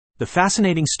The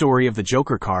fascinating story of the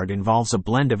Joker card involves a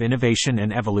blend of innovation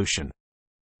and evolution.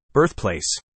 Birthplace.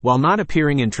 While not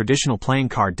appearing in traditional playing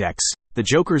card decks, the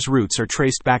Joker's roots are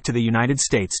traced back to the United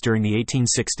States during the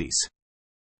 1860s.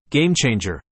 Game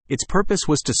changer. Its purpose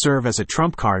was to serve as a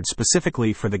trump card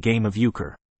specifically for the game of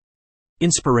euchre.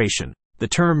 Inspiration. The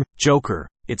term, Joker,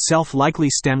 itself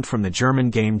likely stemmed from the German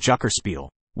game Jokerspiel,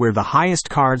 where the highest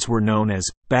cards were known as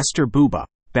Bester Bube,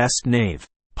 best knave,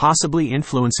 possibly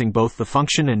influencing both the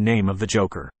function and name of the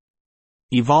Joker.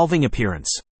 Evolving appearance.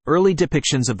 Early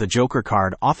depictions of the Joker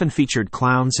card often featured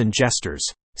clowns and jesters,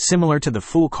 similar to the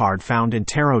Fool card found in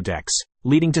tarot decks,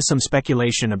 leading to some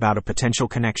speculation about a potential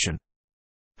connection.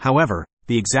 However,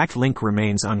 the exact link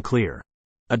remains unclear.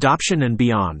 Adoption and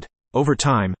beyond. Over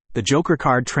time, the Joker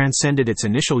card transcended its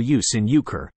initial use in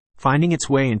euchre, finding its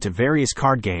way into various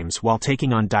card games while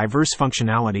taking on diverse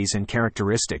functionalities and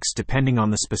characteristics depending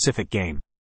on the specific game.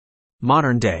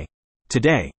 Modern day.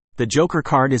 Today, the Joker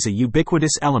card is a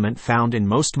ubiquitous element found in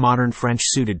most modern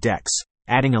French-suited decks,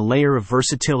 adding a layer of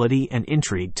versatility and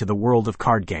intrigue to the world of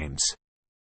card games.